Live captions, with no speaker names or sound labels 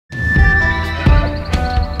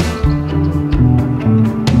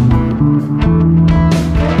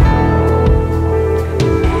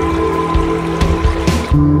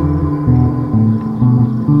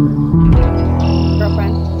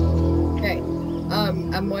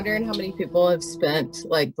I'm wondering how many people have spent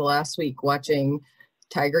like the last week watching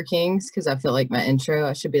Tiger Kings, because I feel like my intro,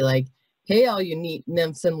 I should be like, hey, all you neat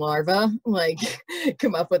nymphs and larvae, like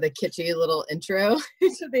come up with a kitschy little intro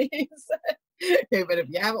to these. Okay, but if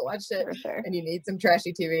you haven't watched it For sure. and you need some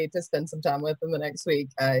trashy TV to spend some time with in the next week,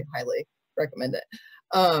 I highly recommend it.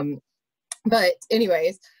 But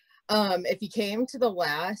anyways, if you came to the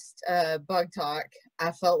last bug talk,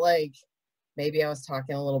 I felt like maybe I was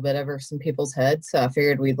talking a little bit over some people's heads. So I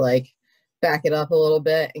figured we'd like back it up a little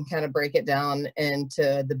bit and kind of break it down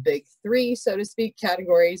into the big three, so to speak,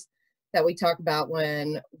 categories that we talk about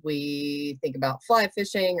when we think about fly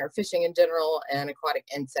fishing or fishing in general and aquatic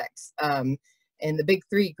insects. And the big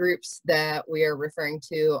three groups that we are referring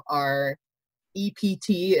to are EPT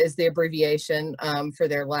is the abbreviation for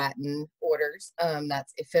their Latin orders.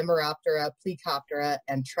 That's Ephemeroptera, Plecoptera,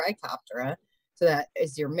 and Trichoptera. So that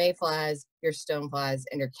is your mayflies, your stoneflies,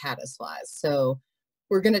 and your caddisflies. So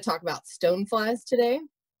we're going to talk about stoneflies today.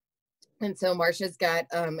 And so Marcia's got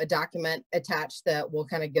a document attached that we'll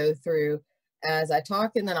kind of go through as I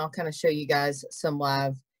talk, and then I'll kind of show you guys some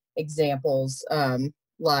live examples,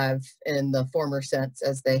 live in the former sense,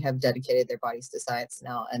 as they have dedicated their bodies to science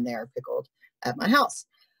now, and they are pickled at my house.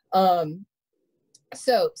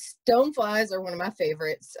 So stoneflies are one of my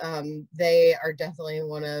favorites. They are definitely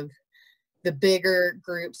one of the bigger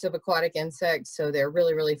groups of aquatic insects. So they're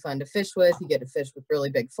really, really fun to fish with. You get to fish with really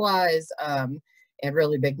big flies and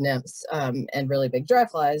really big nymphs and really big dry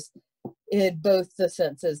flies in both the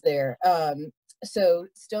senses there. So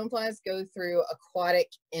stoneflies go through aquatic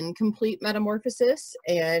incomplete metamorphosis.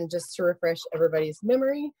 And just to refresh everybody's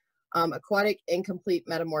memory, aquatic incomplete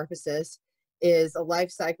metamorphosis is a life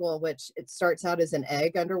cycle in which it starts out as an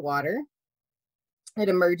egg underwater. It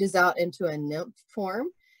emerges out into a nymph form.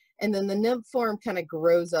 And then the nymph form kind of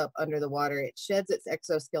grows up under the water. It sheds its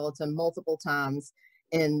exoskeleton multiple times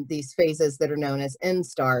in these phases that are known as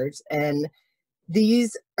instars. And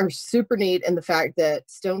these are super neat in the fact that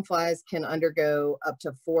stoneflies can undergo up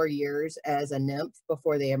to 4 years as a nymph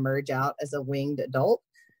before they emerge out as a winged adult.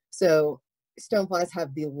 So stoneflies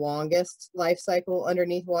have the longest life cycle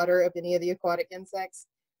underneath water of any of the aquatic insects.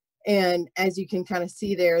 And as you can kind of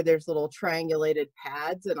see there, there's little triangulated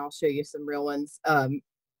pads, and I'll show you some real ones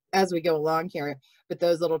as we go along here, but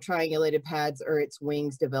those little triangulated pads are its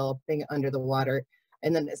wings developing under the water,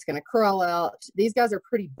 and then it's going to crawl out. These guys are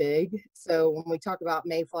pretty big, so when we talk about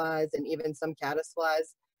mayflies and even some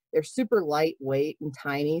caddisflies, they're super lightweight and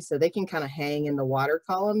tiny, so they can kind of hang in the water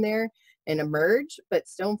column there and emerge. But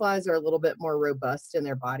stoneflies are a little bit more robust in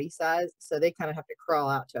their body size, so they kind of have to crawl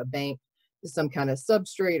out to a bank to some kind of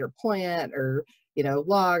substrate or plant or, you know,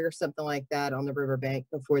 log or something like that on the riverbank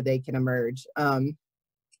before they can emerge.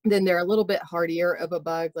 Then they're a little bit hardier of a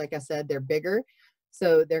bug. Like I said, they're bigger,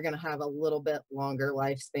 so they're going to have a little bit longer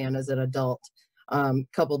lifespan as an adult,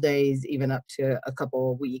 couple days, even up to a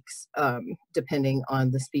couple of weeks, depending on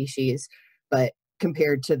the species. But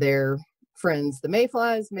compared to their friends, the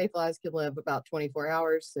mayflies can live about 24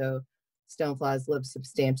 hours, so stoneflies live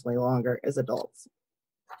substantially longer as adults.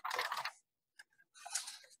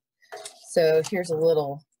 So here's a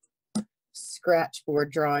little scratch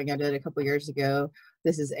board drawing I did a couple years ago.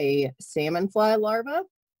 This is a salmonfly larva,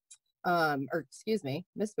 or excuse me,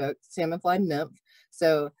 misspoke, salmonfly nymph.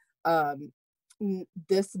 So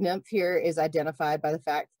this nymph here is identified by the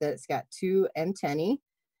fact that it's got 2 antennae.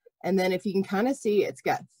 And then if you can kind of see, it's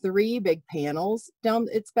got 3 big panels down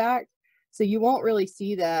its back. So you won't really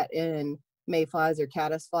see that in mayflies or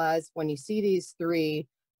caddisflies. When you see these 3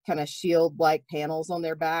 kind of shield-like panels on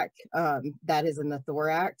their back, that is in the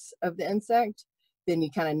thorax of the insect, then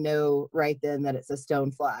you kind of know right then that it's a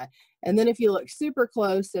stonefly. And then if you look super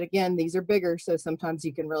close, and again, these are bigger, so sometimes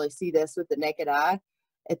you can really see this with the naked eye,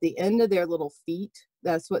 at the end of their little feet,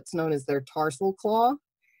 that's what's known as their tarsal claw.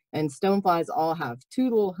 And stoneflies all have 2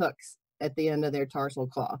 little hooks at the end of their tarsal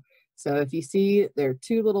claw. So if you see there are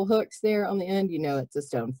 2 little hooks there on the end, you know it's a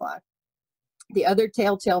stonefly. The other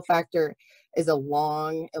telltale factor is a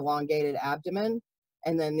long, elongated abdomen,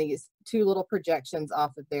 and then these 2 little projections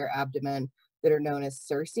off of their abdomen that are known as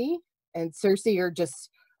cerci. And cerci are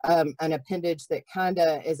just an appendage that kind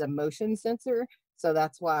of is a motion sensor. So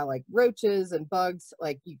that's why, like roaches and bugs,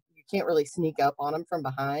 like you can't really sneak up on them from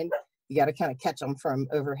behind. You got to kind of catch them from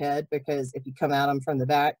overhead, because if you come at them from the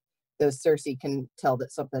back, those cerci can tell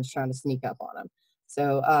that something's trying to sneak up on them.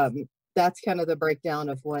 So that's kind of the breakdown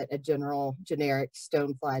of what a generic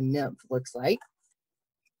stonefly nymph looks like.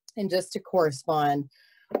 And just to correspond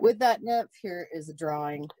with that nymph, here is a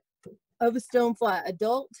drawing of a stonefly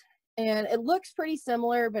adult. And it looks pretty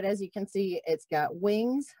similar, but as you can see, it's got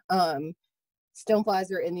wings.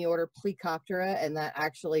 Stoneflies are in the order Plecoptera, and that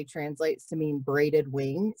actually translates to mean braided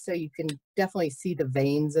wing. So you can definitely see the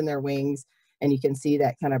veins in their wings, and you can see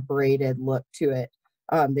that kind of braided look to it.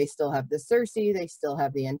 They still have the cerci, they still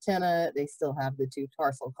have the antenna, they still have the 2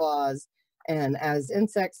 tarsal claws, and as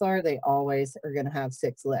insects are, they always are going to have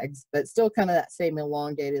 6 legs, but still kind of that same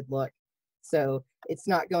elongated look. So it's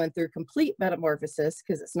not going through complete metamorphosis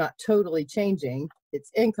because it's not totally changing. It's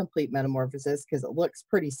incomplete metamorphosis because it looks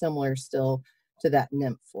pretty similar still to that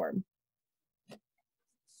nymph form.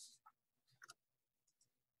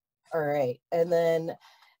 All right, and then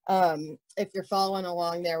if you're following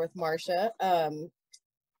along there with Marcia,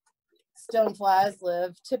 stoneflies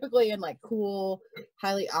live typically in like cool,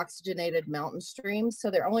 highly oxygenated mountain streams, so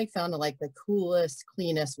they're only found in like the coolest,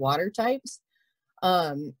 cleanest water types.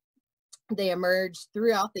 They emerge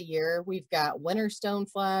throughout the year. We've got winter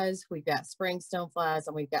stoneflies, we've got spring stoneflies,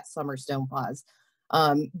 and we've got summer stoneflies.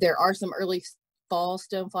 There are some early fall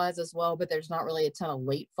stoneflies as well, but there's not really a ton of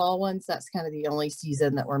late fall ones. That's kind of the only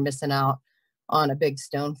season that we're missing out on a big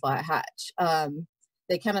stonefly hatch.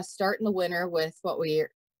 They kind of start in the winter with what we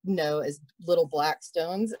know as little black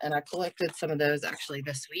stones, and I collected some of those actually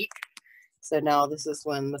this week. So now this is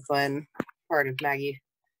when the fun part of Maggie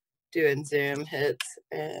doing Zoom hits,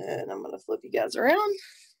 and I'm going to flip you guys around.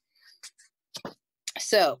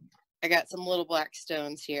 So I got some little black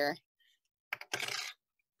stones here.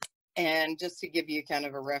 And just to give you kind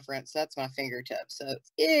of a reference, that's my fingertip. So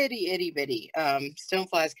it's itty bitty.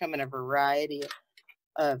 Stoneflies come in a variety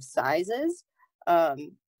of sizes.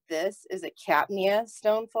 This is a Capnia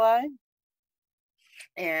stonefly.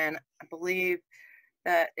 And I believe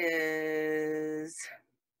that is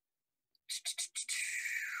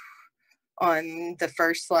on the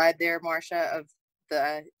first slide there, Marcia, of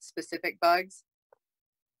the specific bugs.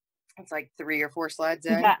 It's like 3 or 4 slides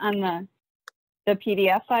in. Is that on the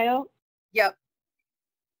PDF file? Yep.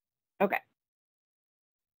 Okay.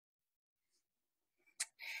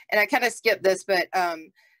 And I kind of skipped this, but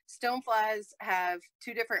stoneflies have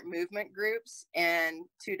 2 different movement groups and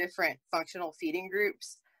 2 different functional feeding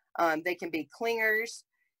groups. They can be clingers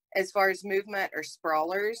as far as movement, or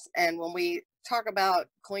sprawlers. And when we talk about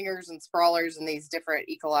clingers and sprawlers and these different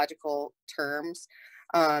ecological terms,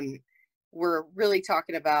 we're really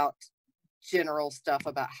talking about general stuff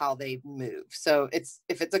about how they move. So if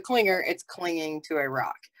it's a clinger, it's clinging to a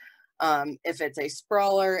rock. If it's a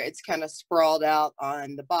sprawler, it's kind of sprawled out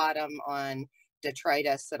on the bottom on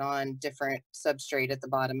detritus and on different substrate at the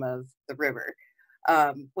bottom of the river.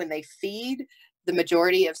 When they feed, the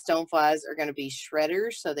majority of stoneflies are going to be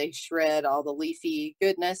shredders. So they shred all the leafy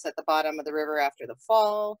goodness at the bottom of the river after the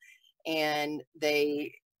fall, and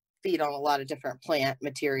they feed on a lot of different plant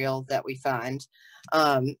material that we find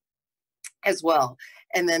as well.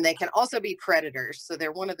 And then they can also be predators. So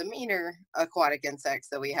they're one of the meaner aquatic insects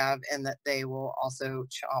that we have, and that they will also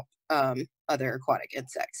chomp other aquatic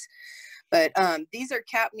insects. But these are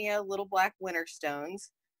Capnia little black winter stones.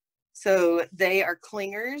 So they are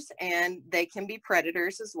clingers, and they can be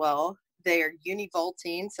predators as well. They are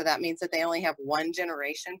univoltine, so that means that they only have 1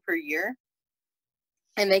 generation per year.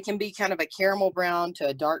 And they can be kind of a caramel brown to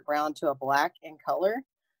a dark brown to a black in color.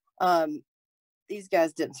 These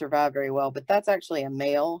guys didn't survive very well, but that's actually a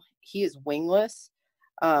male. He is wingless,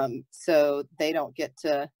 so they don't get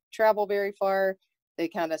to travel very far. They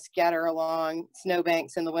kind of scatter along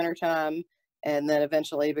snowbanks in the wintertime, and then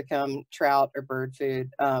eventually become trout or bird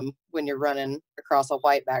food. When you're running across a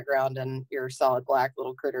white background and you're a solid black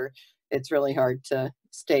little critter, it's really hard to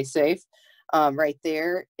stay safe. Right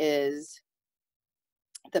there is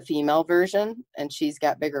the female version, and she's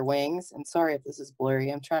got bigger wings. And sorry if this is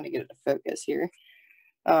blurry, I'm trying to get it to focus here.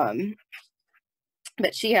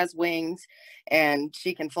 But she has wings, and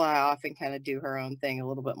she can fly off and kind of do her own thing a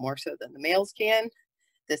little bit more so than the males can.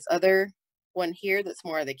 This other one here that's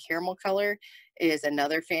more of the caramel color is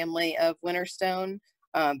another family of winterstone.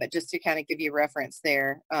 But just to kind of give you reference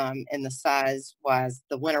there, in the size wise,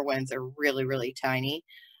 the winter ones are really, really tiny.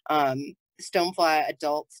 Stonefly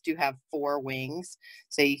adults do have 4 wings.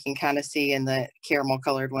 So you can kind of see in the caramel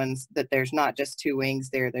colored ones that there's not just 2 wings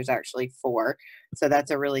there, there's actually 4. So that's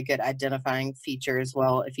a really good identifying feature as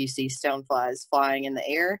well. If you see stoneflies flying in the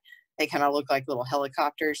air, they kind of look like little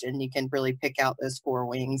helicopters, and you can really pick out those 4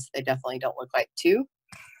 wings. They definitely don't look like 2.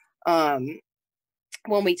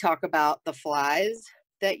 When we talk about the flies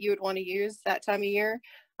that you would want to use that time of year,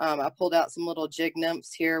 I pulled out some little jig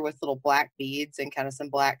nymphs here with little black beads and kind of some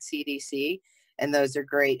black CDC, and those are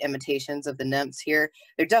great imitations of the nymphs here.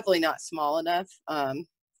 They're definitely not small enough.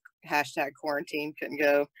 Hashtag quarantine, couldn't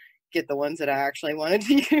go get the ones that I actually wanted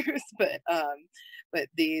to use, but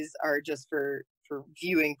these are just for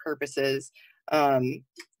viewing purposes.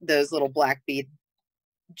 Those little black bead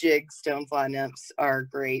jig stonefly nymphs are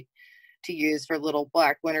great to use for little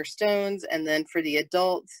black winter stones. And then for the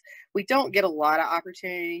adults, we don't get a lot of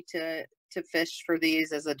opportunity to fish for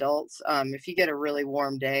these as adults. If you get a really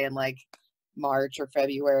warm day in like March or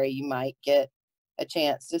February, you might get a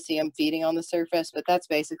chance to see them feeding on the surface, but that's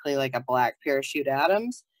basically like a black parachute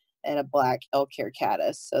Adams and a black elk hair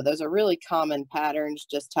caddis. So those are really common patterns,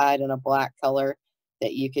 just tied in a black color,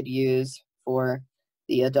 that you could use for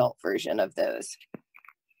the adult version of those.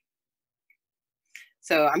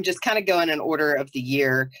 So I'm just kind of going in order of the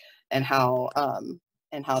year and how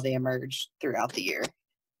they emerge throughout the year.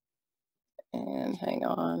 And hang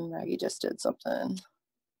on, Maggie just did something.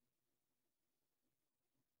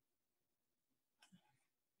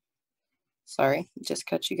 Sorry, just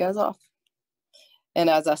cut you guys off. And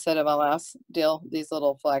as I said in my last deal, these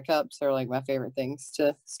little fly cups are like my favorite things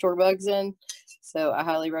to store bugs in. So I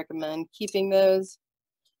highly recommend keeping those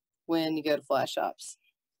when you go to fly shops.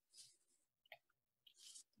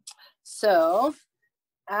 So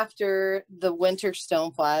after the winter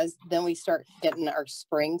stoneflies, then we start getting our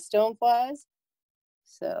spring stoneflies.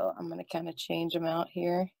 So I'm going to kind of change them out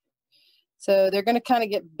here. So they're going to kind of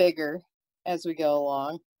get bigger as we go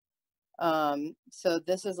along. So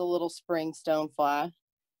this is a little spring stonefly.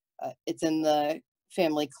 It's in the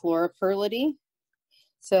family Chloropurlidae.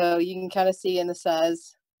 So you can kind of see in the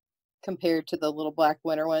size compared to the little black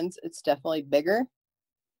winter ones, it's definitely bigger.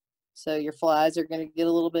 So your flies are going to get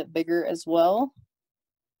a little bit bigger as well.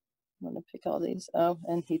 I'm going to pick all these. Oh,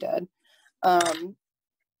 and he died.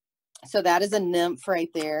 So that is a nymph right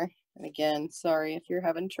there. And again, sorry if you're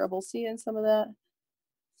having trouble seeing some of that.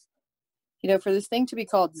 You know, for this thing to be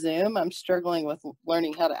called zoom, I'm struggling with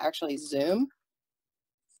learning how to actually zoom.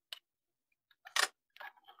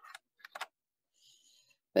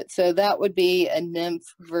 But so that would be a nymph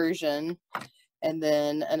version. And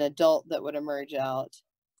then an adult that would emerge out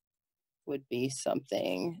would be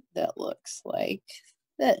something that looks like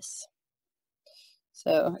this.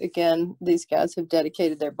 So again, these guys have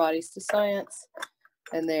dedicated their bodies to science,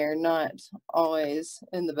 and they're not always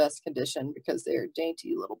in the best condition because they're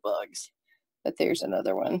dainty little bugs. But there's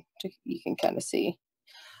another one you can kind of see.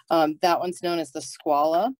 That one's known as the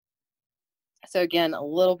squala. So again, a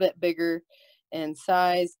little bit bigger in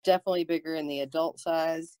size, definitely bigger in the adult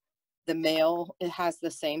size. The male, it has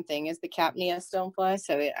the same thing as the Capnia stonefly,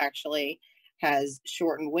 so it actually has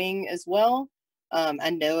shortened wing as well.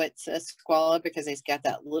 I know it's a squala because he's got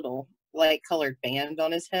that little light colored band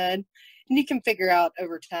on his head. And you can figure out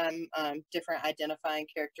over time different identifying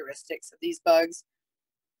characteristics of these bugs.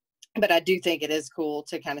 But I do think it is cool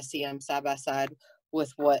to kind of see them side by side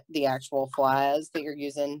with what the actual fly is that you're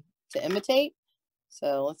using to imitate.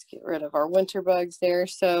 So let's get rid of our winter bugs there.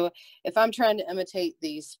 So if I'm trying to imitate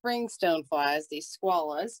these spring stoneflies, these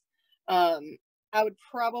squalas, I would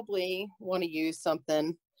probably want to use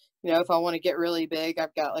something, you know, if I want to get really big,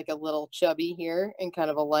 I've got like a little chubby here in kind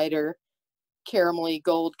of a lighter caramelly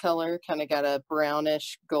gold color, kind of got a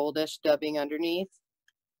brownish goldish dubbing underneath.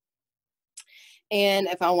 And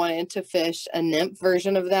if I wanted to fish a nymph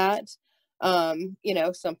version of that, you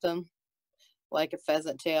know, something like a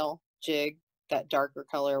pheasant tail jig, that darker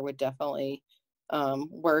color would definitely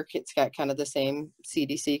work. It's got kind of the same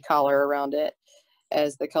CDC collar around it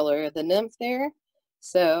as the color of the nymph there.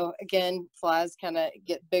 So again, flies kind of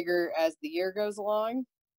get bigger as the year goes along.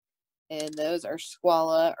 And those are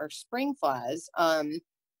squala or spring flies.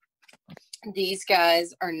 These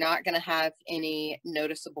guys are not going to have any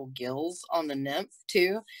noticeable gills on the nymph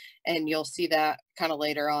too. And you'll see that kind of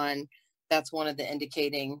later on. That's one of the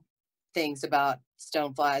indicating things about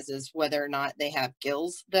stoneflies is whether or not they have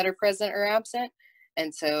gills that are present or absent.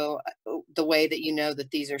 And so the way that you know that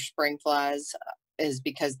these are spring flies is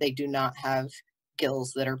because they do not have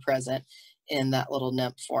gills that are present in that little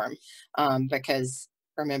nymph form. Because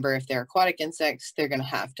remember, if they're aquatic insects, they're going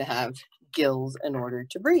to have gills in order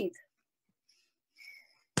to breathe.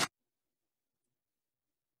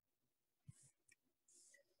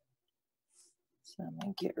 So I'm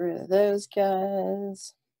going to get rid of those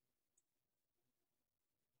guys.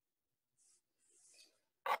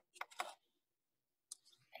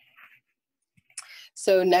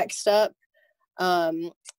 So next up,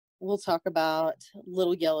 we'll talk about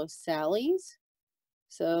little yellow sallies.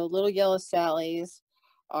 So little yellow sallies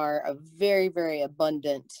are a very, very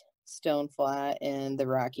abundant stonefly in the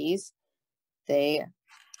Rockies. They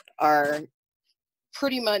are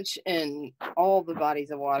pretty much in all the bodies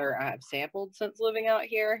of water I have sampled since living out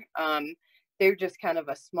here. They're just kind of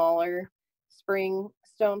a smaller spring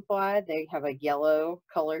stonefly. They have a yellow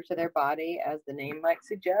color to their body, as the name might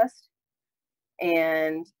suggest.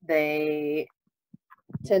 And they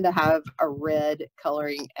tend to have a red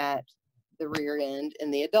coloring at the rear end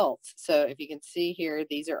in the adults. So if you can see here,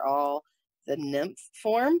 these are all the nymph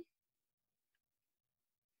form.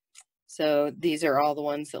 So these are all the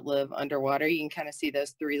ones that live underwater. You can kind of see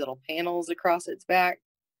those 3 little panels across its back.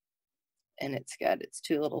 And it's got its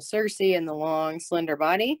 2 little cerci and the long, slender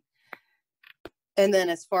body. And then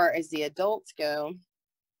as far as the adults go,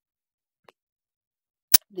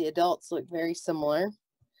 the adults look very similar,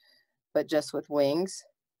 but just with wings.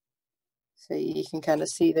 So you can kind of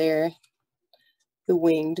see there the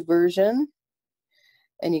winged version.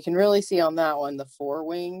 And you can really see on that one the 4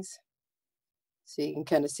 wings. So you can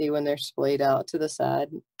kind of see when they're splayed out to the side,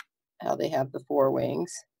 how they have the 4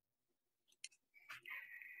 wings.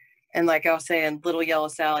 And like I was saying, little yellow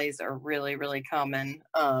sallies are really, really common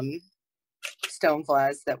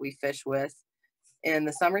stoneflies that we fish with in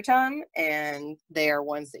the summertime. And they are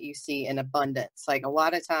ones that you see in abundance. Like a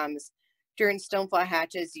lot of times during stonefly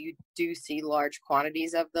hatches, you do see large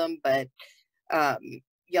quantities of them, but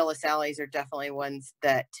yellow sallies are definitely ones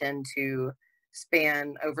that tend to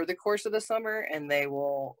span over the course of the summer, and they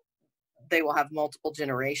will have multiple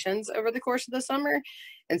generations over the course of the summer.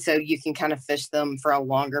 And so you can kind of fish them for a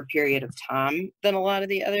longer period of time than a lot of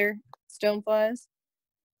the other stoneflies.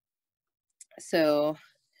 So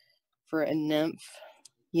for a nymph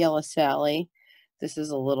yellow sally, this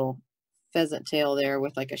is a little pheasant tail there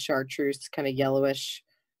with like a chartreuse kind of yellowish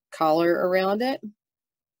collar around it.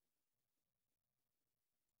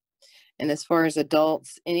 And as far as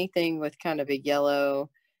adults, anything with kind of a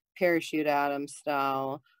yellow parachute atom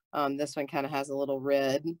style, this one kind of has a little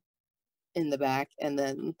red in the back. And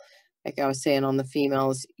then, like I was saying, on the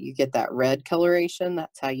females, you get that red coloration.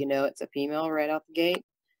 That's how you know it's a female right out the gate.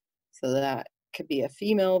 So that could be a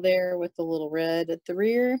female there with the little red at the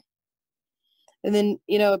rear. And then,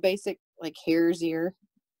 you know, a basic like hare's ear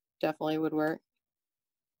definitely would work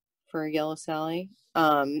for a yellow sally.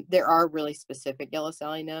 There are really specific yellow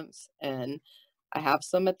sally nymphs, and I have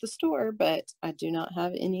some at the store, but I do not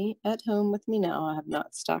have any at home with me now. I have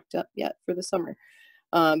not stocked up yet for the summer.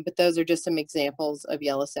 But those are just some examples of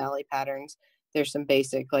yellow sally patterns. There's some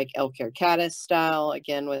basic like elk hair caddis style,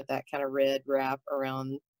 again with that kind of red wrap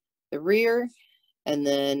around the rear. And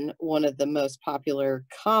then one of the most popular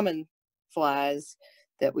common flies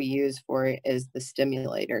that we use for it is the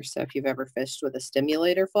stimulator. So if you've ever fished with a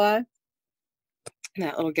stimulator fly,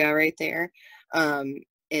 that little guy right there,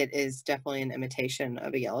 it is definitely an imitation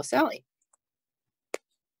of a yellow sally.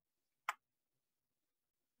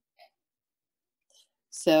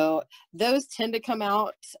 So those tend to come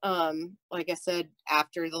out, like I said,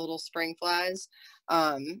 after the little spring flies.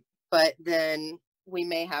 But then we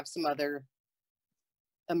may have some other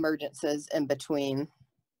emergences in between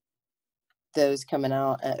those coming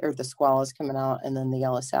out, or the squalls coming out, and then the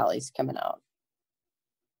yellow sallies coming out.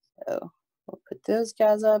 So we'll put those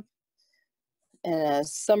guys up. And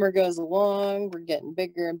as summer goes along, we're getting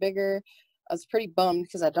bigger and bigger. I was pretty bummed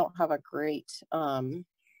because I don't have a great golden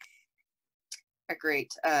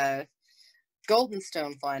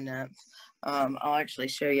stonefly nymph. I'll actually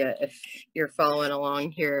show you if you're following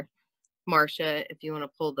along here, Marcia, if you want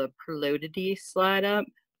to pull the Prelodidae slide up.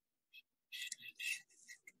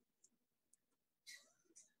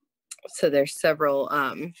 So there's several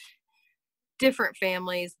different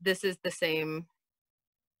families. This is the same.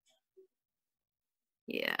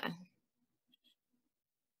 Yeah.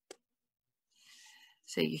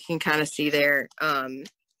 So you can kind of see there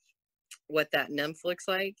what that nymph looks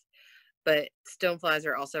like. But stoneflies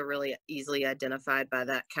are also really easily identified by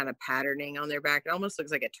that kind of patterning on their back. It almost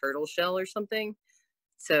looks like a turtle shell or something.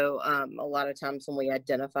 So a lot of times when we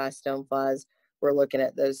identify stoneflies, we're looking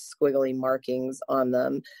at those squiggly markings on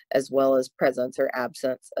them, as well as presence or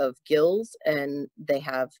absence of gills. And they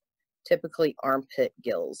have typically armpit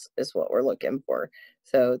gills is what we're looking for.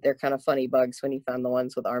 So they're kind of funny bugs when you find the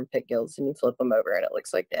ones with armpit gills and you flip them over and it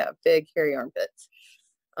looks like they have big hairy armpits.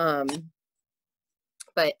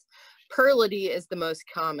 But Purlidae is the most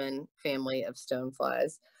common family of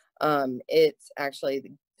stoneflies. It's actually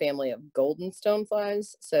the family of golden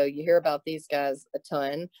stoneflies. So you hear about these guys a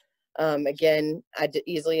ton. Again,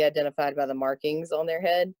 easily identified by the markings on their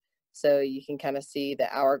head. So you can kind of see the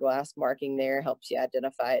hourglass marking there helps you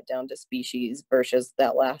identify it down to species versus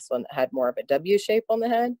that last one that had more of a W shape on the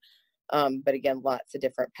head. But again, lots of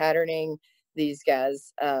different patterning. These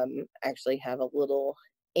guys actually have a little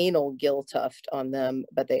anal gill tuft on them,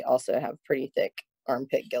 but they also have pretty thick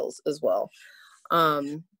armpit gills as well.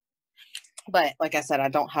 But like I said, I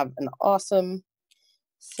don't have an awesome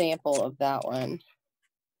sample of that one.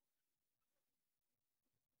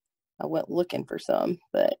 I went looking for some,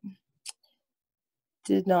 but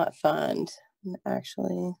did not find And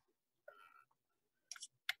actually,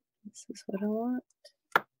 this is what I want.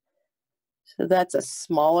 So that's a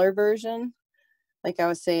smaller version. Like I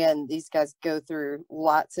was saying, these guys go through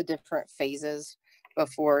lots of different phases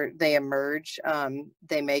before they emerge.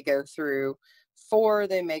 They may go through 4,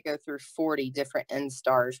 they may go through 40 different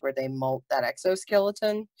instars where they molt that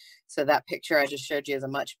exoskeleton. So that picture I just showed you is a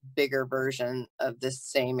much bigger version of this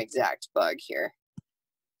same exact bug here.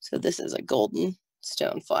 So this is a golden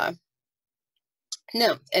stonefly.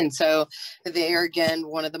 No, and so they are, again,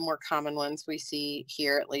 one of the more common ones we see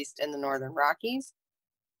here, at least in the Northern Rockies.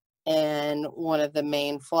 And one of the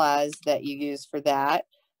main flies that you use for that,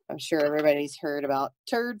 I'm sure everybody's heard about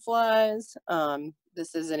turd flies.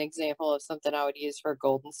 This is an example of something I would use for a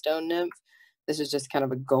golden stone nymph. This is just kind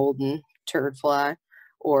of a golden turd fly,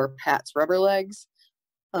 or Pat's rubber legs.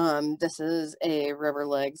 This is a rubber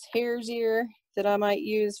legs hare's ear that I might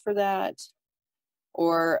use for that,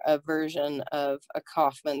 or a version of a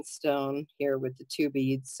Kaufman stone here with the 2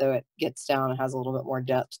 beads, so it gets down and has a little bit more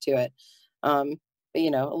depth to it. But,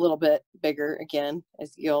 you know, a little bit bigger. Again,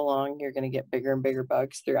 as you go along, you're going to get bigger and bigger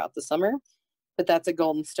bugs throughout the summer. But that's a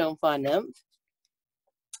golden stonefly nymph.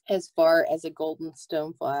 As far as a golden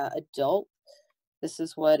stonefly adult, this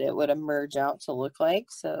is what it would emerge out to look like.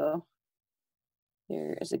 So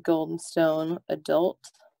here is a golden stone adult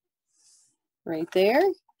right there.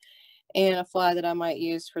 And a fly that I might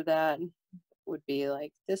use for that would be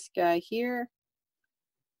like this guy here.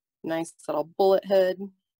 Nice little bullet head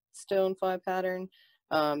stonefly pattern.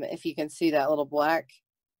 If you can see that little black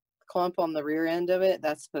clump on the rear end of it,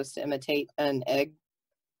 that's supposed to imitate an egg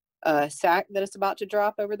sac that it's about to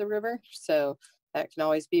drop over the river. So that can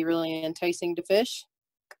always be really enticing to fish.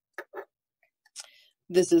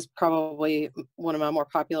 This is probably one of my more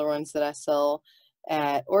popular ones that I sell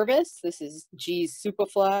at Orvis. This is G's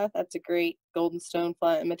Superfly. That's a great golden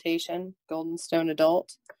stonefly imitation, golden stone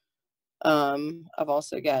adult. I've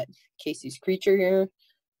also got Casey's Creature here.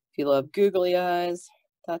 If you love googly eyes,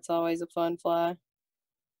 that's always a fun fly.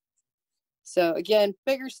 So again,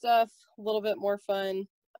 bigger stuff, a little bit more fun.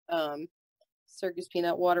 Circus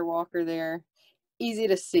Peanut Water Walker there. Easy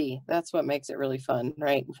to see. That's what makes it really fun,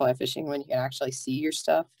 right? In fly fishing, when you can actually see your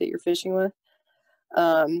stuff that you're fishing with.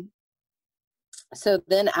 So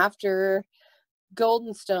then after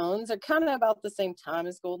golden stones are kind of about the same time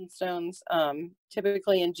as golden stones.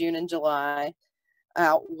 Typically in June and July,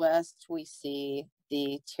 out west, we see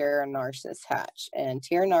the Terra Narcissus hatch. And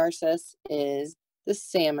Terra Narcissus is the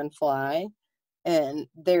salmon fly. And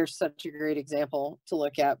they're such a great example to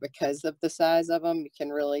look at because of the size of them. You can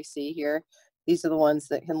really see here. These are the ones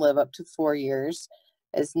that can live up to 4 years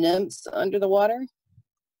as nymphs under the water.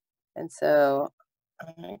 And so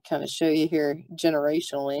I kind of show you here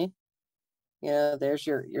generationally. You know, there's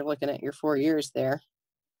you're looking at your 4 years there.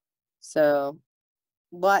 So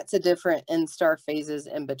lots of different instar phases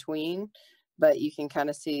in between, but you can kind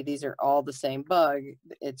of see these are all the same bug.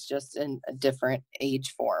 It's just in a different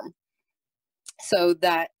age form. So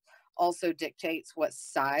that also dictates what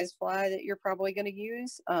size fly that you're probably going to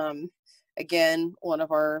use. Again, one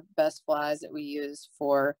of our best flies that we use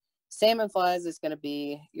for salmon flies is going to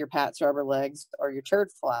be your Pat's rubber legs or your turd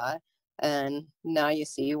fly. And now you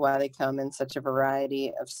see why they come in such a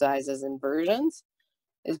variety of sizes and versions,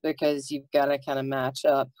 is because you've got to kind of match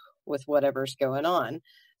up with whatever's going on.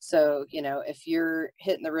 So, you know, if you're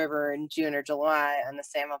hitting the river in June or July and the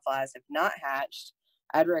salmon flies have not hatched,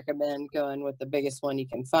 I'd recommend going with the biggest one you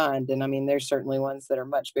can find. And I mean, there's certainly ones that are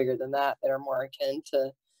much bigger than that are more akin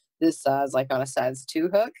to this size, like on a size 2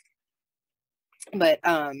 hook. But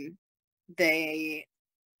they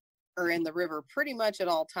are in the river pretty much at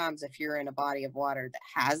all times if you're in a body of water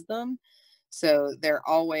that has them. So they're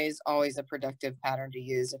always a productive pattern to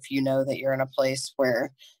use if you know that you're in a place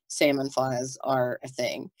where salmon flies are a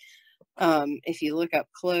thing. If you look up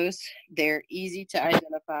close, they're easy to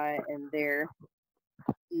identify in their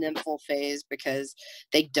nymphal phase because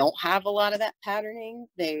they don't have a lot of that patterning.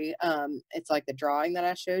 They it's like the drawing that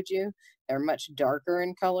I showed you. They're much darker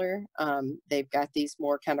in color. They've got these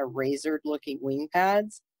more kind of razored looking wing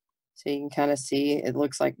pads. So you can kind of see it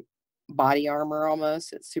looks like body armor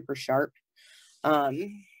almost. It's super sharp.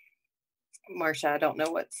 Marcia, I don't know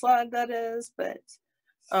what slide that is, but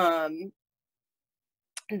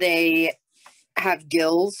they have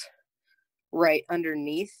gills right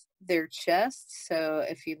underneath their chest. So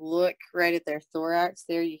if you look right at their thorax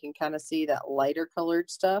there, you can kind of see that lighter colored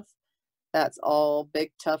stuff. That's all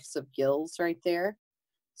big tufts of gills right there.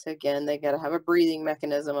 So again, they got to have a breathing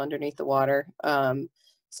mechanism underneath the water.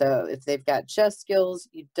 So if they've got chest gills,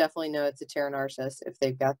 you definitely know it's a Terra Narcissus. If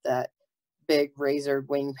they've got that big razor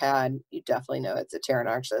wing pad, you definitely know it's a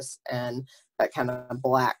Pteronarctos, and that kind of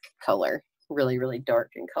black color, really, really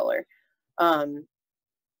dark in color.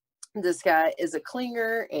 This guy is a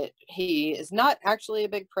clinger. He is not actually a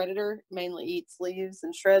big predator, mainly eats leaves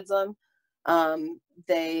and shreds them.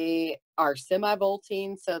 They are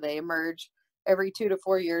semi-bolting, so they emerge every 2 to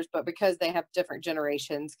 4 years, but because they have different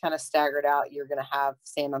generations kind of staggered out, you're going to have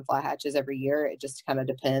salmon fly hatches every year. It just kind of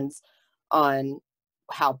depends on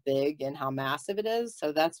how big and how massive it is.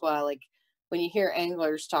 So that's why, like, when you hear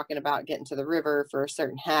anglers talking about getting to the river for a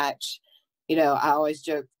certain hatch, you know, I always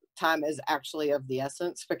joke time is actually of the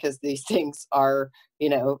essence, because these things are, you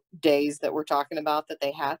know, days that we're talking about that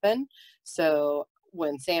they happen. So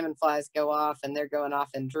when salmon flies go off and they're going off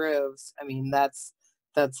in droves, I mean, that's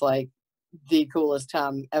like the coolest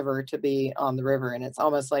time ever to be on the river. And it's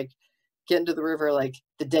almost like getting to the river like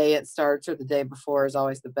the day it starts or the day before is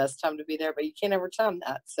always the best time to be there, but you can't ever time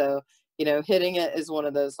that. So, you know, hitting it is one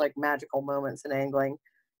of those like magical moments in angling,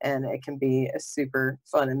 and it can be a super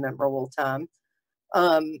fun and memorable time.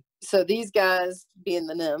 So these guys, being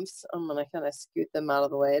the nymphs, I'm going to kind of scoot them out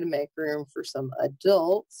of the way to make room for some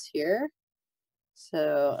adults here.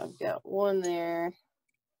 So I've got one there.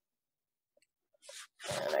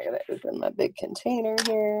 And I gotta open my big container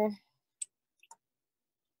here.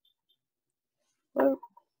 Oh,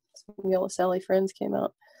 some yellow Sally friends came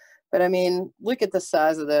out. But I mean, look at the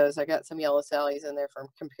size of those. I got some yellow Sallies in there for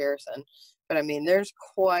comparison. But I mean, there's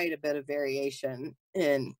quite a bit of variation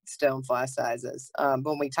in stonefly sizes.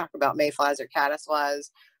 When we talk about mayflies or caddisflies,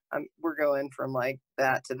 we're going from like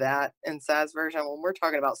that to that in size version. When we're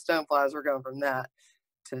talking about stoneflies, we're going from that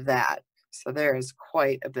to that. So there is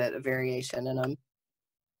quite a bit of variation in them.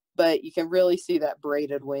 But you can really see that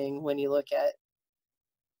braided wing when you look at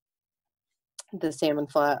the salmon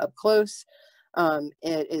fly up close.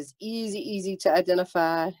 It is easy to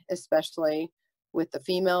identify, especially with the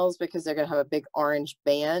females, because they're going to have a big orange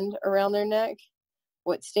band around their neck.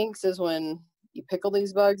 What stinks is when you pickle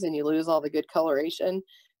these bugs and you lose all the good coloration,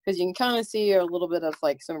 because you can kind of see a little bit of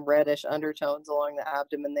like some reddish undertones along the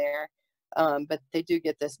abdomen there. But they do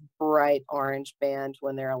get this bright orange band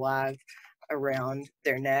when they're alive around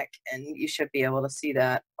their neck, and you should be able to see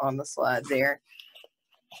that on the slide there.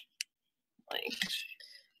 Like,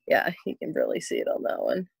 yeah, you can really see it on that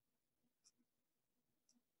one.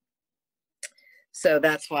 So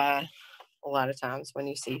that's why a lot of times when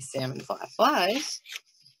you see salmon fly flies,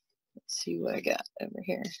 let's see what I got over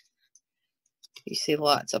here. You see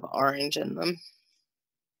lots of orange in them.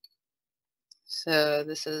 So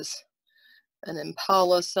this is an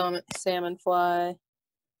impala salmon fly.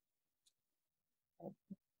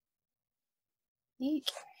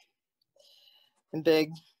 Eek. And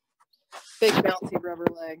big bouncy rubber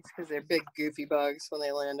legs, because they're big goofy bugs when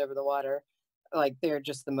they land over the water. Like, they're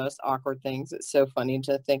just the most awkward things. It's so funny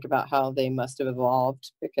to think about how they must have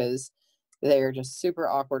evolved, because they're just super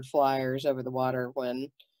awkward flyers over the water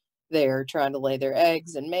when they're trying to lay their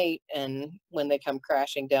eggs and mate, and when they come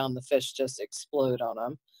crashing down, the fish just explode on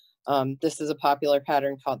them. This is a popular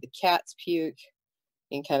pattern called the cat's puke.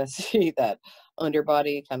 You can kind of see that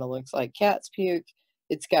underbody kind of looks like cat's puke.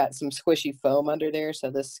 It's got some squishy foam under there,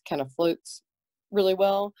 so this kind of floats really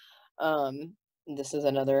well. This is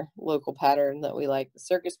another local pattern that we like, the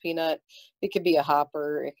circus peanut. It could be a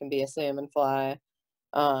hopper, it can be a salmon fly.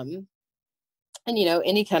 And, you know,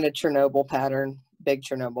 any kind of Chernobyl pattern, big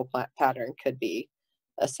Chernobyl pattern could be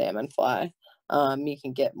a salmon fly. You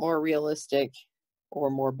can get more realistic or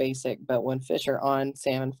more basic, but when fish are on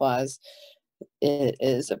salmon flies, it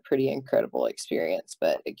is a pretty incredible experience.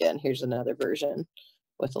 But again, here's another version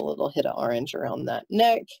with a little hit of orange around that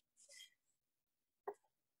neck.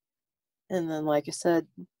 And then, like I said,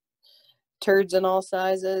 turds in all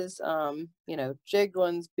sizes, you know, jigged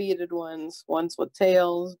ones, beaded ones, ones with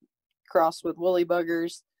tails, crossed with woolly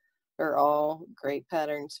buggers, are all great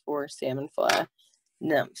patterns for salmon fly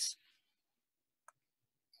nymphs.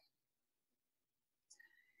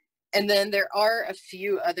 And then there are a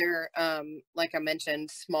few other, like I mentioned,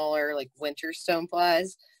 smaller, like winter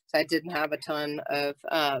stoneflies. So I didn't have a ton of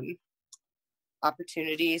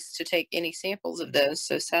opportunities to take any samples of those.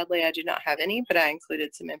 So sadly, I do not have any, but I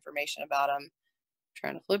included some information about them. I'm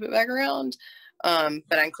trying to flip it back around.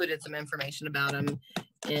 But I included some information about them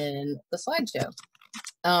in the slideshow.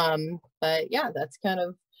 But yeah, that's kind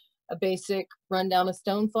of a basic rundown of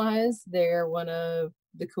stoneflies. They're one of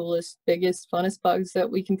the coolest, biggest, funnest bugs that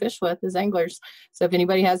we can fish with as anglers. So if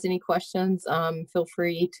anybody has any questions, feel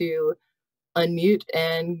free to unmute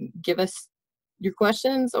and give us your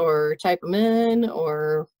questions, or type them in,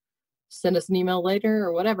 or send us an email later,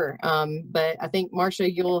 or whatever. But I think,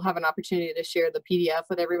 Marcia, you'll have an opportunity to share the PDF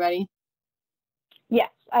with everybody. Yes,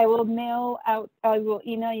 I will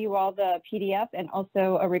email you all the PDF and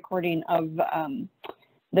also a recording of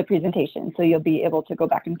the presentation. So you'll be able to go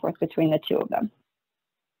back and forth between the two of them.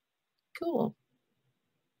 Cool.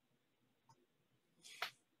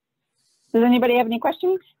 Does anybody have any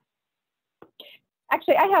questions?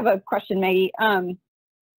 Actually, I have a question, Maggie. Well,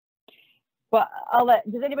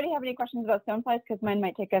 does anybody have any questions about stoneflies? Because mine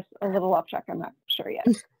might take us a little off track. I'm not sure yet.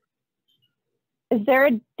 Is there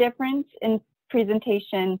a difference in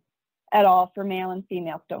presentation at all for male and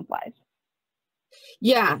female stoneflies?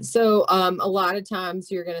 Yeah, so a lot of times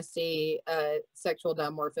you're going to see sexual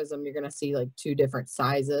dimorphism. You're going to see like 2 different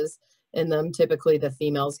sizes in them. Typically, the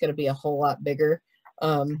female is going to be a whole lot bigger.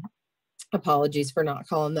 Apologies for not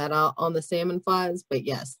calling that out on the salmon flies, but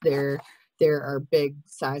yes, there are big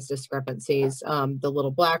size discrepancies. The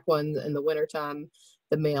little black ones in the wintertime,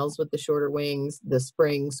 the males with the shorter wings, the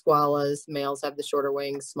spring squallas, males have the shorter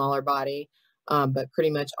wings, smaller body, but pretty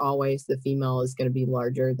much always the female is going to be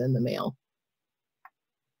larger than the male.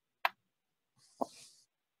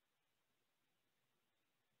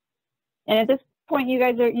 And at this point, you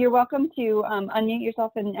guys you're welcome to unmute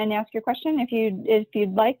yourself and ask your question if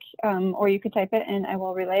you'd like, or you could type it and I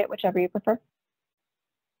will relay it, whichever you prefer.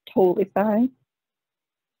 Totally fine.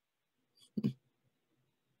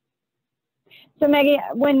 So Maggie,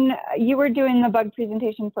 when you were doing the bug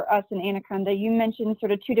presentation for us in Anaconda, you mentioned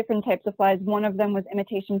sort of 2 different types of flies. One of them was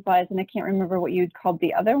imitation flies, and I can't remember what you'd called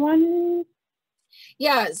the other one.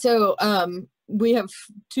 Yeah, so we have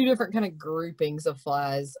 2 different kind of groupings of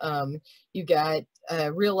flies. You got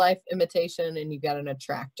real life imitation and you got an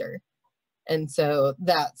attractor. And so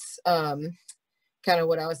that's kind of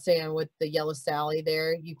what I was saying with the yellow Sally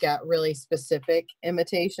there. You've got really specific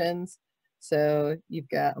imitations. So you've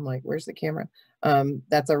got, I'm like, where's the camera?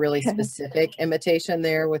 That's a really specific imitation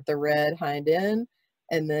there with the red hind end.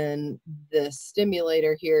 And then the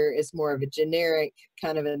stimulator here is more of a generic,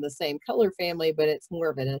 kind of in the same color family, but it's more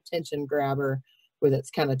of an attention grabber with its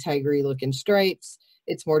kind of tigery looking stripes.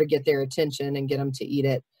 It's more to get their attention and get them to eat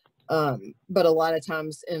it. But a lot of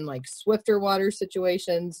times in like swifter water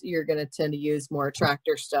situations, you're going to tend to use more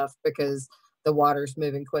attractor stuff because the water's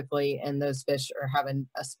moving quickly and those fish are having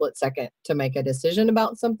a split second to make a decision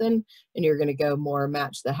about something. And you're going to go more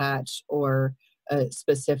match the hatch or a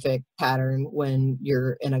specific pattern when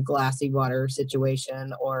you're in a glassy water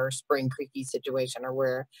situation or spring creeky situation, or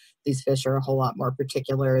where these fish are a whole lot more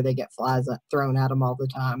particular. They get flies thrown at them all the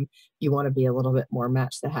time. You want to be a little bit more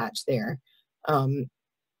match the hatch there.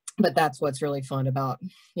 But that's what's really fun about,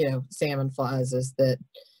 salmon flies, is that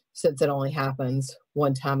since it only happens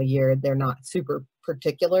one time a year, they're not super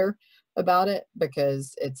particular about it,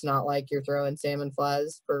 because it's not like you're throwing salmon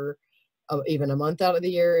flies for even a month out of the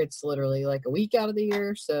year. It's literally like a week out of the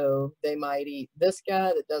year. So they might eat this guy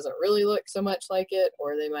that doesn't really look so much like it,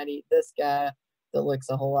 or they might eat this guy that looks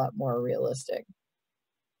a whole lot more realistic.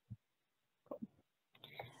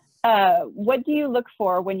 What do you look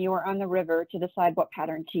for when you are on the river to decide what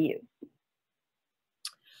pattern to use?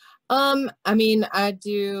 I mean, I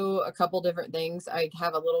do a couple different things. I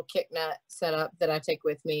have a little kick net set up that I take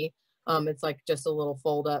with me. It's like just a little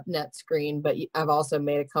fold up net screen, but I've also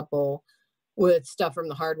made a couple with stuff from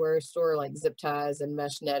the hardware store, like zip ties and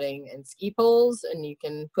mesh netting and ski poles, and you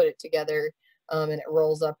can put it together, and it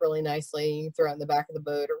rolls up really nicely. You can throw it in the back of the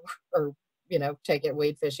boat, or take it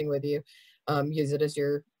wade fishing with you. Use it as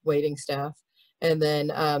your wading staff. And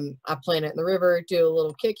then I plant it in the river, do a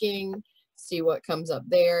little kicking, see what comes up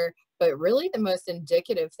there. But really the most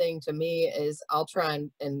indicative thing to me is I'll try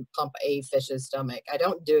and pump a fish's stomach. I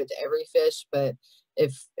don't do it to every fish, but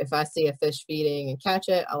if I see a fish feeding and catch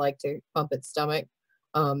it, I like to pump its stomach.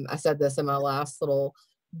 I said this in my last little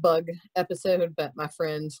bug episode, but my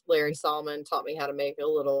friend Larry Solomon taught me how to make a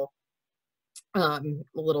little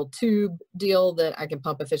tube deal that I can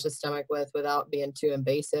pump a fish's stomach with without being too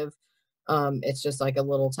invasive. It's just like a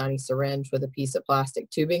little tiny syringe with a piece of plastic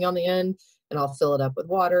tubing on the end, and I'll fill it up with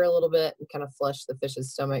water a little bit and kind of flush the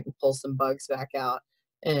fish's stomach and pull some bugs back out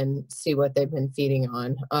and see what they've been feeding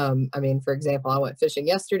on. I mean, for example, I went fishing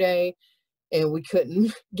yesterday and we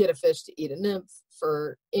couldn't get a fish to eat a nymph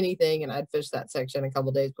for anything, and I'd fished that section a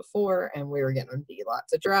couple days before and we were getting to eat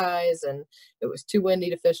lots of dries, and it was too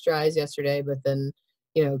windy to fish dries yesterday. But then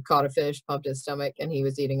caught a fish, pumped his stomach, and he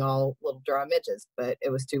was eating all little dry midges, but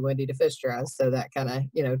it was too windy to fish dries, so that kind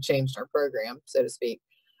of changed our program, so to speak.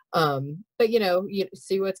 But you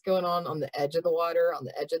see what's going on the edge of the water, on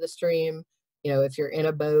the edge of the stream. If you're in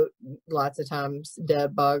a boat, lots of times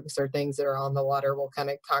dead bugs or things that are on the water will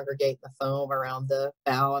kind of congregate in the foam around the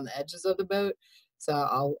bow and the edges of the boat. So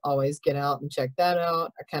I'll always get out and check that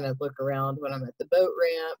out. I kind of look around when I'm at the boat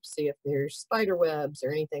ramp, see if there's spider webs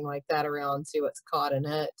or anything like that around, see what's caught in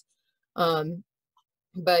it.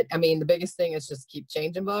 But I mean, the biggest thing is just keep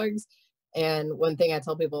changing bugs. And one thing I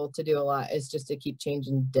tell people to do a lot is just to keep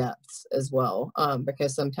changing depths as well,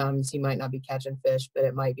 because sometimes you might not be catching fish, but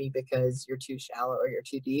it might be because you're too shallow or you're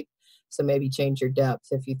too deep. So maybe change your depth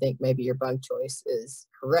if you think maybe your bug choice is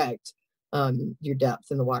correct. Your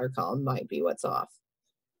depth in the water column might be what's off.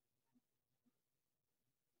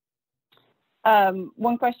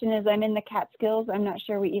 One question is, I'm in the Catskills. I'm not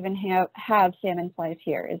sure we even have salmon flies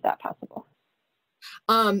here. Is that possible?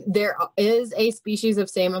 There is a species of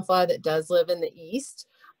salmon fly that does live in the east.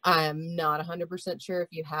 I'm not 100% sure if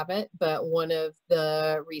you have it, but one of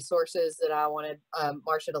the resources that I wanted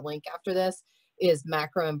Marcia to link after this is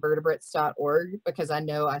macroinvertebrates.org, because I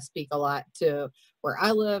know I speak a lot to where I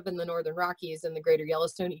live in the Northern Rockies and the greater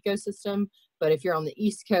Yellowstone ecosystem. But if you're on the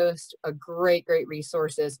East Coast, a great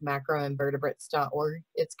resource is macroinvertebrates.org.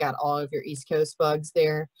 It's got all of your East Coast bugs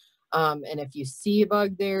there. And if you see a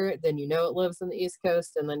bug there, then you know it lives on the East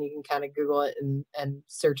Coast, and then you can kind of Google it and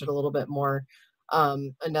search it a little bit more.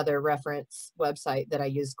 Another reference website that I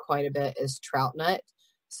use quite a bit is TroutNut.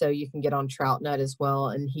 So you can get on TroutNut as well,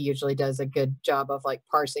 and he usually does a good job of like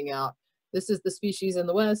parsing out, this is the species in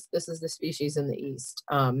the West, this is the species in the East.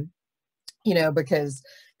 You know, because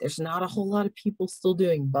there's not a whole lot of people still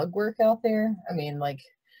doing bug work out there. I mean, like,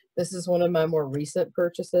 this is one of my more recent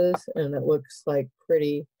purchases, and it looks like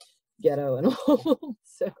pretty ghetto and old.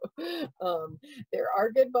 So there are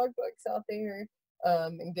good bug books out there,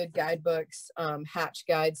 and good guidebooks. Hatch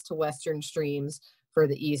guides to Western streams for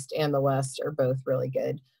the East and the West are both really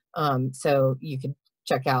good. So you could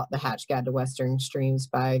check out the Hatch Guide to Western Streams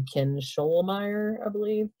by Ken Scholmeyer, I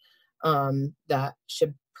believe. That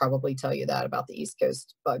should probably tell you that about the East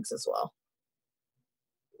Coast bugs as well.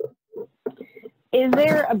 Is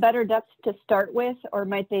there a better depth to start with, or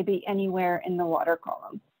might they be anywhere in the water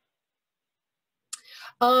column?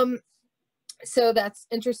 So that's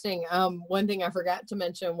interesting. One thing I forgot to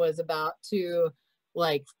mention was about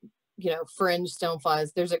like, you know, fringe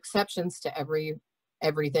stoneflies. There's exceptions to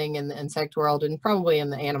everything in the insect world and probably in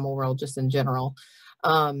the animal world just in general.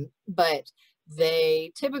 But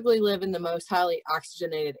they typically live in the most highly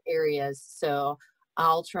oxygenated areas. So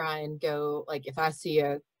I'll try and go, like, if I see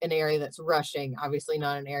an area that's rushing, obviously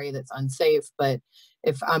not an area that's unsafe, but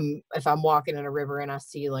if I'm walking in a river and I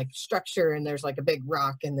see like structure and there's like a big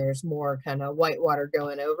rock and there's more kind of white water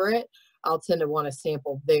going over it, I'll tend to want to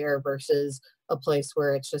sample there versus a place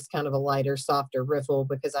where it's just kind of a lighter, softer riffle,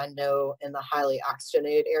 because I know in the highly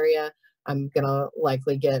oxygenated area, I'm gonna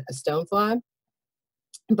likely get a stonefly.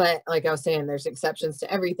 But like I was saying, there's exceptions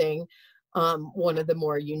to everything. One of the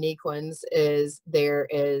more unique ones is there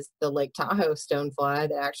is the Lake Tahoe stonefly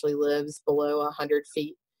that actually lives below 100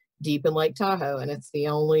 feet deep in Lake Tahoe, and it's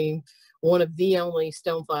one of the only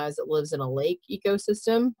stoneflies that lives in a lake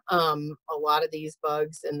ecosystem. A lot of these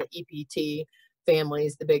bugs in the EPT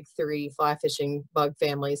families, the big three fly fishing bug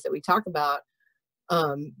families that we talk about,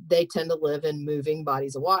 they tend to live in moving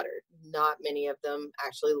bodies of water. Not many of them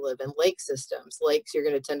actually live in lake systems. Lakes, you're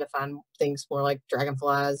going to tend to find things more like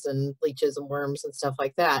dragonflies and leeches and worms and stuff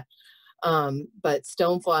like that. But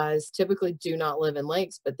stoneflies typically do not live in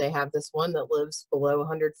lakes, but they have this one that lives below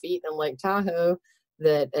 100 feet in Lake Tahoe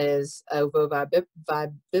that is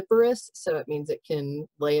ovoviviparous. So it means it can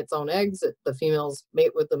lay its own eggs. The females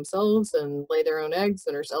mate with themselves and lay their own eggs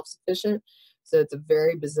and are self-sufficient. So it's a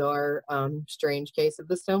very bizarre, strange case of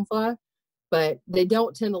the stonefly. But they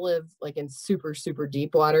don't tend to live like in super, super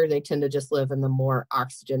deep water. They tend to just live in the more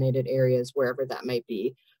oxygenated areas, wherever that may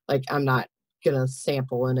be. Like, I'm not going to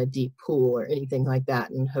sample in a deep pool or anything like that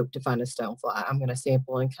and hope to find a stonefly. I'm going to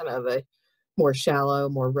sample in kind of a more shallow,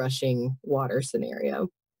 more rushing water scenario.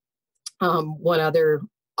 One other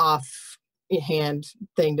offhand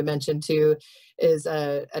thing to mention too is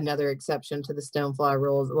another exception to the stonefly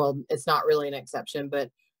rules. Well, it's not really an exception, but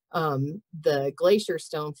the glacier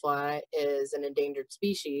stonefly is an endangered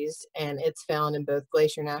species, and it's found in both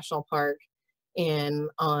Glacier National Park and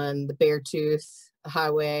on the Beartooth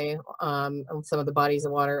Highway, on some of the bodies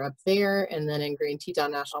of water up there, and then in Green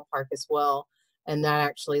Teton National Park as well. And that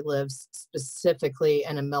actually lives specifically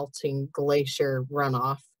in a melting glacier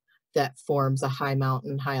runoff that forms a high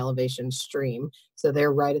mountain, high elevation stream. So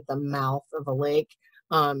they're right at the mouth of a lake.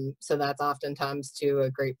 So that's oftentimes too a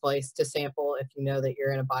great place to sample if you know that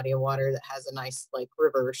you're in a body of water that has a nice like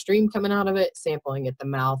river or stream coming out of it. Sampling at the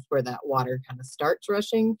mouth where that water kind of starts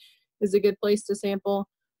rushing is a good place to sample.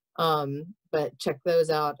 but check those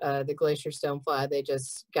out. The glacier stonefly, they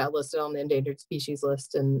just got listed on the endangered species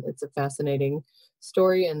list, and it's a fascinating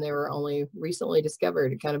story, and they were only recently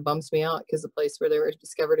discovered. It kind of bums me out because the place where they were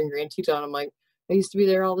discovered in Grand Teton, I'm like, I used to be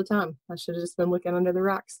there all the time. I should have just been looking under the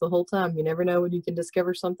rocks the whole time. You never know when you can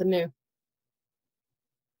discover something new.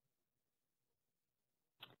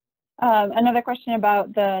 Another question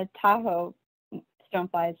about the Tahoe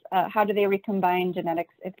stoneflies. How do they recombine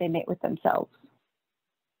genetics if they mate with themselves?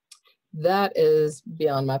 That is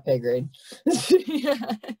beyond my pay grade.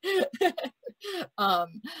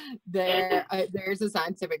 There's a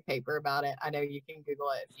scientific paper about it. I know you can Google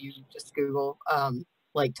it if you just Google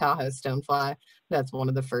like Tahoe stonefly. That's one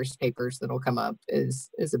of the first papers that'll come up is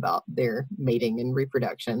about their mating and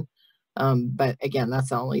reproduction. But again, that's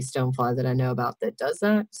the only stonefly that I know about that does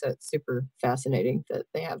that. So it's super fascinating that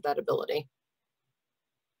they have that ability.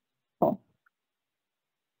 Cool.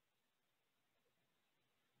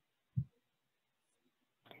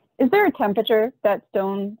 Is there a temperature that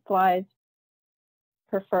stoneflies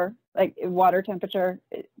prefer, like water temperature,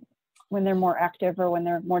 when they're more active or when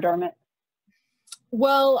they're more dormant?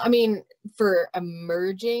 Well, I mean, for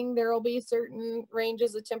emerging, there will be certain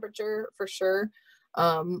ranges of temperature for sure.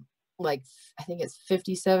 Like I think it's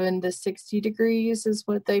 57 to 60 degrees is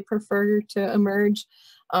what they prefer to emerge.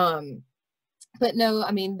 But no,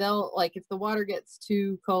 I mean, they'll, like, if the water gets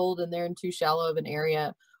too cold and they're in too shallow of an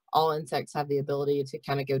area, all insects have the ability to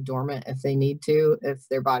kind of go dormant if they need to, if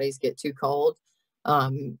their bodies get too cold.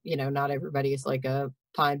 You know, not everybody is like a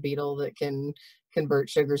pine beetle that can convert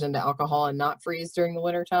sugars into alcohol and not freeze during the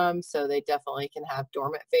wintertime. So they definitely can have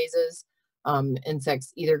dormant phases.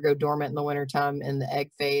 Insects either go dormant in the wintertime in the egg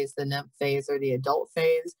phase, the nymph phase, or the adult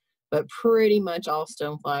phase, but pretty much all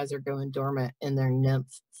stoneflies are going dormant in their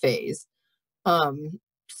nymph phase.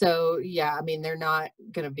 So yeah, I mean, they're not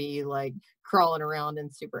going to be like crawling around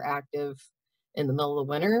and super active in the middle of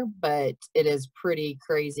the winter, but it is pretty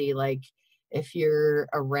crazy. Like if you're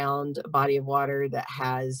around a body of water that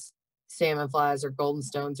has salmon flies or golden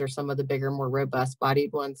stones or some of the bigger, more robust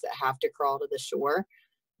bodied ones that have to crawl to the shore,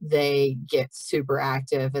 they get super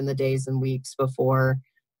active in the days and weeks before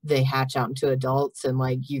they hatch out into adults. And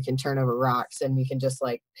like you can turn over rocks and you can just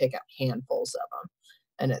like pick up handfuls of them.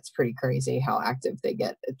 And it's pretty crazy how active they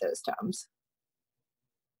get at those times.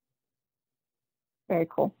 Very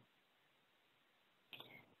cool.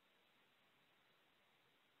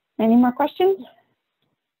 Any more questions?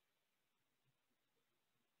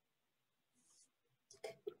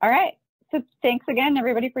 All right. So thanks again,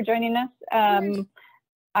 everybody, for joining us.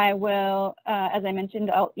 I will, as I mentioned,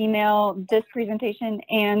 I'll email this presentation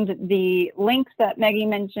and the links that Maggie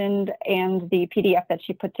mentioned and the PDF that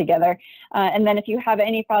she put together. And then if you have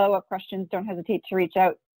any follow-up questions, don't hesitate to reach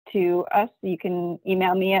out to us. You can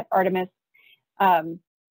email me at Artemis,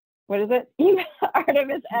 what is it?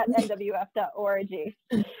 Artemis@nwf.org.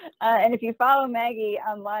 And if you follow Maggie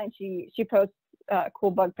online, she posts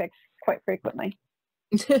cool bug pics quite frequently.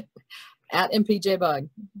 At MPJ Bug.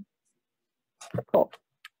 Cool.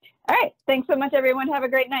 All right. Thanks so much, everyone. Have a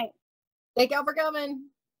great night. Thank y'all for coming.